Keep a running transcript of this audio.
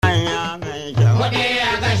kuɗi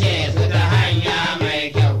a kashe su ta hanya mai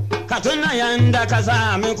kyau. Ka tuna yanda ka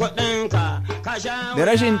sami kuɗinka, ka sha Da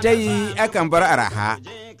rashin tayi akan bar araha.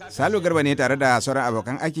 Salihu Garba ne tare da sauran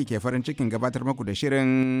abokan aiki ke farin cikin gabatar muku da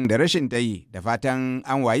shirin da rashin tayi da fatan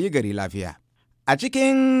an wayi gari lafiya. A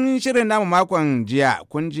cikin shirin namu makon jiya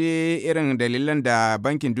kun ji irin dalilan da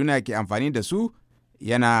Bankin Duniya ke amfani da su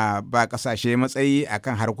yana ba ƙasashe matsayi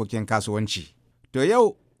akan harkokin kasuwanci. To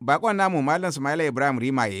yau bakon namu Malam Sumaila Ibrahim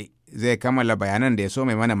Rimaye zai kammala bayanan da ya so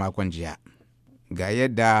mai mana makon jiya. Ga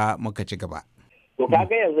yadda muka ci gaba. To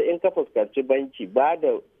kaga yanzu in ka fuskanci banki ba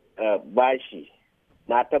da bashi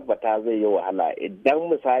na tabbata zai yi wahala idan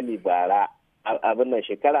misali bara abin nan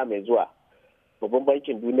shekara mai zuwa babban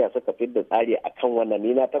bankin duniya suka fi da tsari akan wannan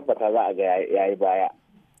ni na tabbata za a ga yayi baya.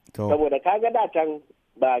 Saboda kaga da can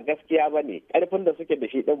ba gaskiya ba ne karfin da suke da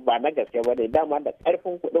shi din ba na gaskiya ba ne dama da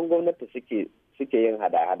karfin kuɗin gwamnati suke yin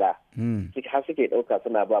hada-hada har suke ɗauka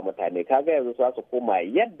suna ba mutane kaga yanzu su koma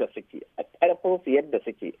yadda suke a karfin su yadda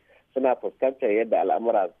suke suna fuskantar yadda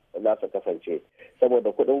al'amura za su kasance saboda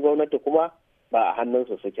kuɗin gwamnati kuma ba a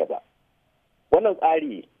hannunsu suke ba wannan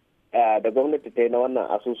tsari da gwamnati ta yi na wannan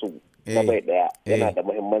asusu na bai daya yana da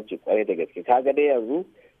muhimmanci kwarai da gaske kaga dai yanzu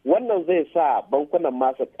wannan zai sa bankunan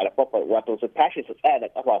masu karfafa wato su tashi su tsaya da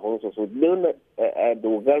kafafunsu su nuna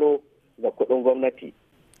dogaro ga kudin gwamnati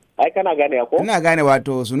ai kana gane ko ina gane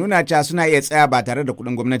wato su nuna cewa suna iya tsaya ba tare da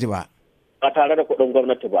kudin gwamnati ba tare da kudin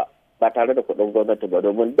gwamnati ba tare da kudin gwamnati ba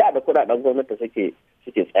domin da kudaden gwamnati suke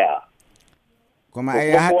tsaya kuma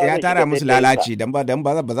ya tara musu lalaci dan ba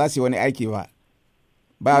za su yi wani aiki ba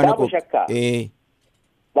babu shakka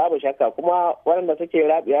babu shakka kuma waɗanda suke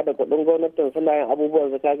rabiya da kuɗin gwamnatin suna yin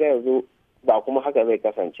abubuwan su kaga yanzu ba kuma haka zai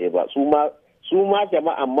kasance ba su ma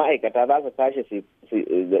jama'an ma'aikata za su tashi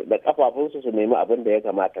da kafafunsu su nemi abin da ya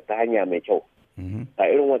kamata ta hanya mai kyau a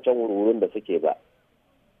irin wancan wurwurin da suke ba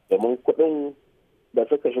domin kuɗin da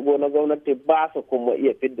suka shigo na gwamnati ba su kuma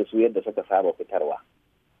iya fidda su yadda suka saba fitarwa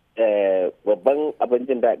babban abin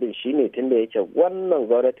jin daɗin shine tunda yake wannan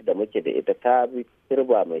gwamnati da muke da ita ta bi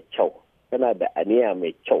turba mai kyau tana da aniya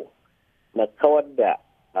mai kyau na kawar da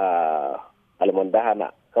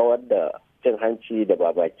almundahana kawar da cin hanci da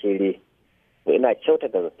babakere to ina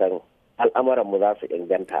kyautata zaton al'amuranmu za su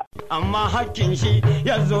inganta. Amma hakkin shi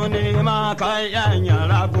ya zo ne ma kayan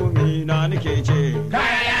yara gumi na nake ce.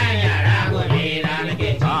 Kayan yara gumi na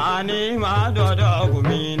nake ce. A ni ma dodo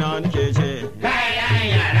gumi na nake ce. Kayan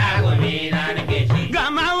yara gumi na nake ce.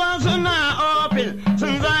 Gama wasu na ofis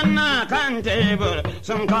sun zanna kan tebur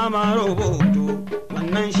sun kama rubutu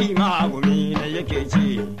wannan shi ma gumi na yake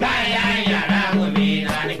ce. Kayan yara gumi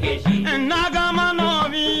na nake ce. Na ga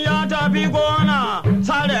manomi ya tafi gona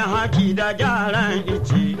sare haki da gyaran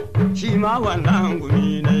ice shi ma wannan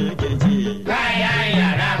gumi na yake ci. Kayan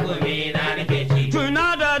yara gumi na nake ci.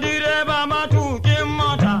 Tuna da direba matukin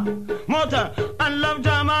mota an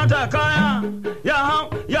labta mata kaya ya hau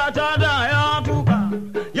ya tada ya tuka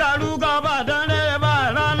ya ruga ba dare ba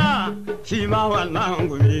rana shi ma wannan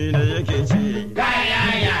gumi na yake ci.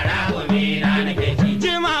 Kayan yara gumi na nake ci.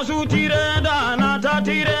 Ji masu tire da na ta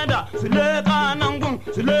tire da su leƙa nan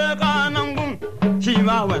gun shi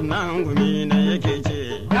ma wannan gumi na yake ce.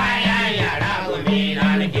 Kayan yara gumi na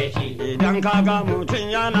nake ci. Idan kaga mutum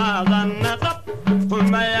yana zanna tsaf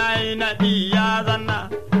kuma yayi naɗi ya zanna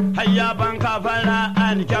hayya ban kafara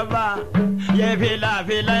alkyaba ya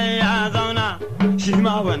fila ya zauna shi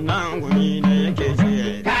ma wannan gumi na yake ce.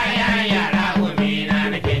 Kayan yara gumi na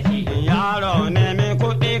nake ci. Yaro ne mai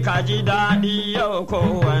kuɗi ka ji daɗi yau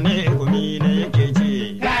kowane gumi na yake ce.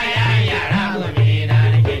 Kayan yara gumi na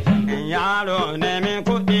nake ci. Yaro ne mai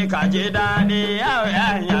kuɗi ka ji daɗi yau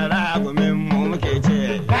yan yara gumin mu muke ce.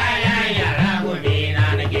 Kayan yara gumi na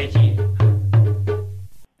nake ci.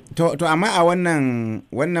 To amma a wannan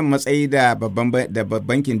matsayi da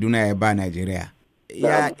bankin duniya ya ba Najeriya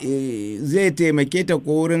zai taimake ta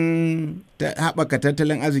ko wurin haɓaka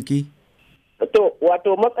tattalin arziki? To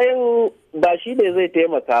wato matsayin ba shi ne zai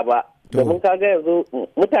taimaka ba. Domin kaga yanzu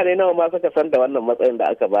mutane nawa ma suka san da wannan matsayin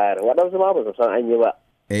da aka bayar waɗansu ma ba su san an yi ba.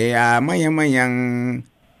 A manyan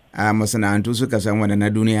masana'antu suka san wani na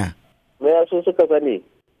duniya. Me su suka sani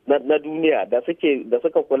na duniya da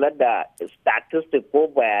suka kula da statistic ko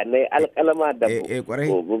bayanai alkalama da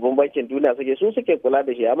babban bankin duniya suke kula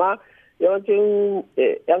da shi amma yawancin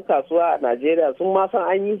 'yan kasuwa a Najeriya sun ma san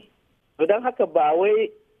an yi. Don haka ba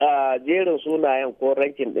wai jerin sunayen ko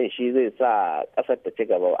rankin din shi zai sa kasar ta ci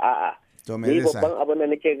gaba a'a. Ni babban abin da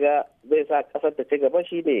nake ga zai sa kasar ta ci gaba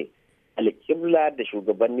shine alƙibla da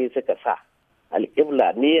shugabanni suka sa.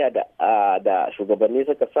 Alƙibla niyya da shugabanni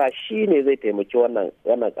suka sa shi ne zai taimaki wannan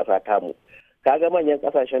ƙasa tamu. Kaga manyan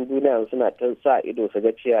ƙasashen duniya suna ta sa ido su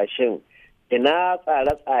ga cewa shin ina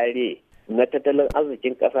tsare-tsare na tattalin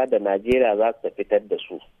arzikin ƙasa da Najeriya za su fitar da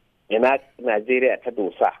su, ina Najeriya ta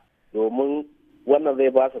dosa, domin wannan zai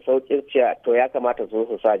ba su sauƙin cewa to ya kamata su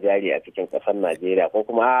sa jari a cikin ƙasar Najeriya ko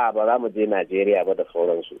kuma ba za mu je Najeriya ba da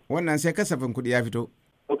sauransu. Wannan sai kasafin kuɗi ya fito.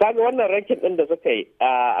 To kaga wannan rankin ɗin da suka yi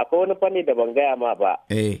akwai wani fanni da ban gaya ma ba.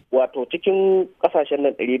 Wato cikin ƙasashen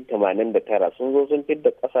nan 189 sun zo sun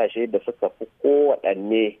fidda ƙasashe da suka fi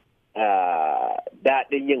kowaɗanne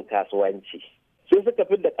daɗin yin kasuwanci. Sun suka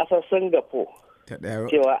fidda ƙasar Singapore.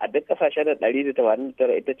 Cewa a duk ƙasashen nan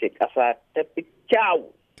 189 ita ce ƙasa ta fi kyau.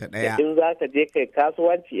 Da in za ka je kai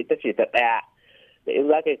kasuwanci ita ce ta ɗaya. Da in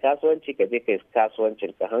za ka yi kasuwanci ka je kai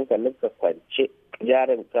kasuwancin ka hankalin ka kwance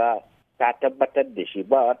jarin ka tabbatar da shi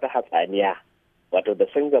ba wata hatsaniya. Wato da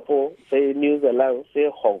Singapore sai New Zealand sai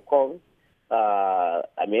Hong Kong,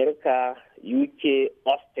 America, UK,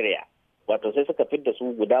 Austria. Wato sai suka fidda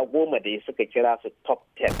su guda 10 da suka kira su top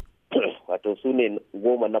 10. Wato su ne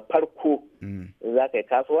 10 na farko in za ka yi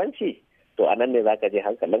kasuwanci. To a nan ne za ka je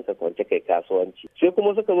hankalinka kwance kai kasuwanci. Sai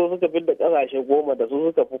kuma suka zo suka fidda ƙasashe 10 da su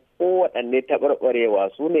suka fi kowaɗanne taɓarɓarewa,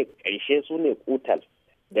 su ne ƙarshe, su ne kutal.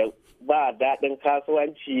 Da ba daɗin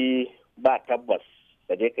kasuwanci ba tabbas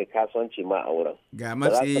ka je kai kasuwanci ma a wurin. Ga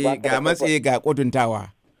matsi ga kutuntawa.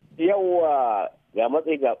 Yawwa ga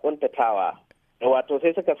matsi ga kuntatawa. Wato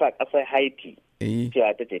sai suka sa ƙasar Haiti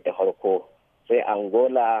cewa ta ce ta farko. Sai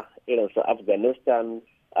Angola, irin su Afghanistan,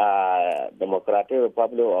 Democratic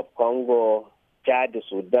Republic of Congo, Chad,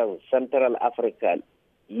 Sudan, Central Africa,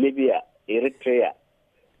 Libya, Eritrea.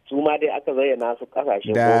 Su ma dai aka zayyana su kasashe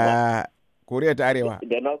 10. Da Koriya ta Arewa.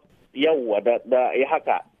 Yawwa da ya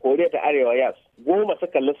haka, Koriya ta Arewa yas. 10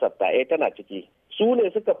 suka lissafta, tana ciki. Su ne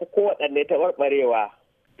suka fi kowaɗanne taɓarɓarewa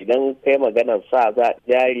idan kai maganar sa za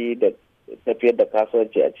jari da tafiyar da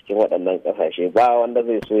kasuwanci a cikin waɗannan ƙasashe. Ba wanda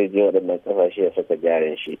zai so ya je waɗannan ƙasashe ya saka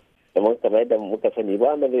jarin shi. Kamar yadda muka sani ba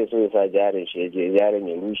wanda zai so ya sa jarin shi ya je jarin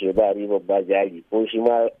ya rushe ba riba ba jari ko shi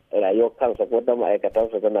ma rayuwar kansa ko da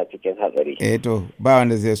ma'aikatansa tana cikin hatsari. To ba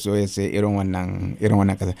wanda zai so ya sai irin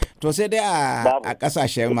wannan kasa. To sai dai a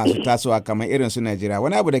kasashe masu tasowa kamar irin su Najeriya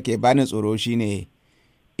wani abu da ke bani tsoro shine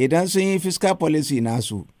idan sun yi fiscal policy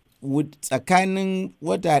nasu tsakanin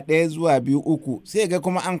wata 1 zuwa 2 3 sai ga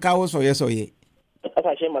kuma an kawo sauye-sauye.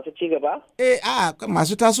 Kasashe masu ci gaba?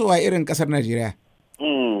 Masu tasowa irin kasar Najeriya.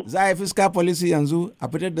 Za a yi fiscal policy yanzu a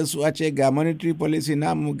fitar da su a ce ga monetary policy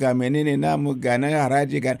namu ga menene namu ga na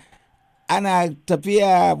haraji ga ana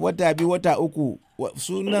tafiya wata 2 wata 3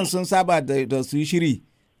 sunan sun saba da su yi shiri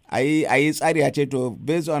a yi tsari a ce to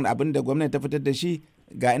based on abin da gwamnati ta fitar da shi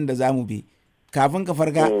ga inda za mu bi kafin ka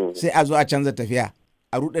farga sai a zo a canza tafiya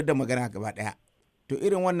a rudar da magana gaba daya to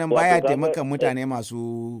irin wannan baya taimakan mutane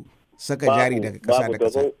masu saka jari daga kasa da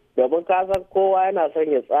kasa. Domin kasan kowa yana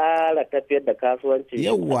son ya tsara tafiyar da kasuwanci.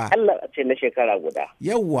 Yawwa. Allah ce na shekara guda.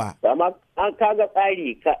 Yawwa. Amma an kaga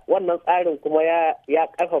tsari wannan tsarin kuma ya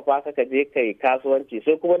karfafa ka je kai kasuwanci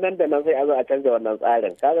sai kuma nan da nan sai a zo a canza wannan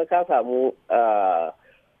tsarin. Kaga ka samu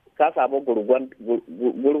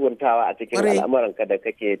gurguntawa a cikin al'amuranka da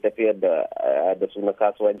kake tafiyar da su na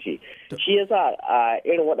kasuwanci. Shi yasa a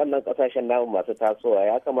irin waɗannan ƙasashen namu masu tasowa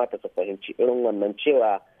ya kamata su fahimci irin wannan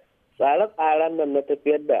cewa tsare-tsaren nan na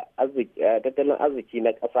tafiyar da tattalin arziki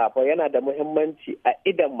na ƙasa fa yana da muhimmanci a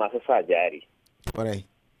idan masu sa jari.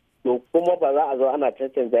 To kuma ba za a zo ana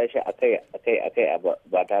cancanta shi akai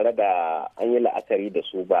ba tare da an yi la'akari da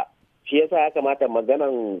su ba. Shi yasa ya kamata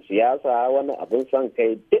maganan siyasa wani abin son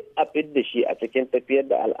kai duk a fidda shi a cikin tafiyar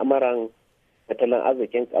da al'amuran tattalin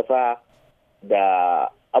arzikin ƙasa da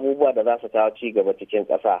abubuwa da za su kawo ci gaba cikin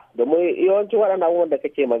ƙasa. Domin yawancin waɗannan abubuwan da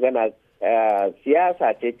kake magana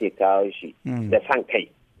siyasa ce ke kawo shi da san kai.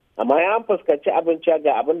 Amma ya fuskanci abinci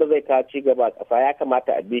ga abin da zai kawo ci gaba a ƙasa ya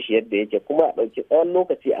kamata a bi shi yadda yake kuma a ɗauki tsawon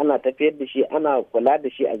lokaci ana tafiyar da shi ana kula da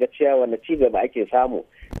shi a ga cewa wani ci gaba ake samu.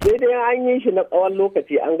 Sai dai an yi shi na tsawon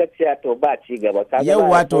lokaci an ga cewa to ba ci gaba.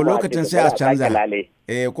 Yawwa to lokacin sai a canza.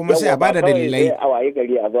 Kuma sai a bada dalilai. A wayi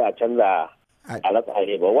gari a zo a canza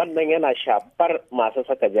alatsare ba wannan yana shafar masu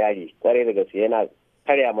saka jari kwarai da gaske yana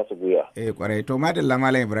karya masu gwiwa. Kwarai to madalla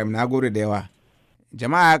Malam Ibrahim na gode da yawa.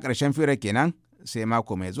 Jama'a ƙarshen fira kenan sai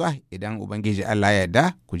mako mai zuwa idan Ubangiji Allah ya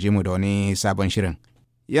yarda ku je mu da wani sabon shirin.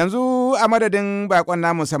 Yanzu a madadin bakon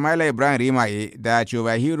namu Samaila Ibrahim Rimaye da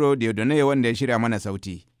Choba Hero Diodone wanda ya shirya mana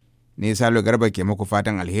sauti. Ni Salo Garba ke muku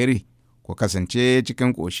fatan alheri ku kasance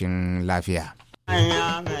cikin ƙoshin lafiya.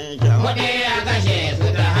 Kuɗi a kashe su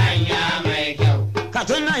ta hanya mai kyau. Ka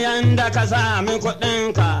tuna yanda ka sami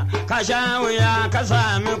kuɗinka, ka sha wuya ka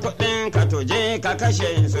sami kuɗinka, to je ka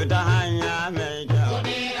kashe su ta hanya mai kyau.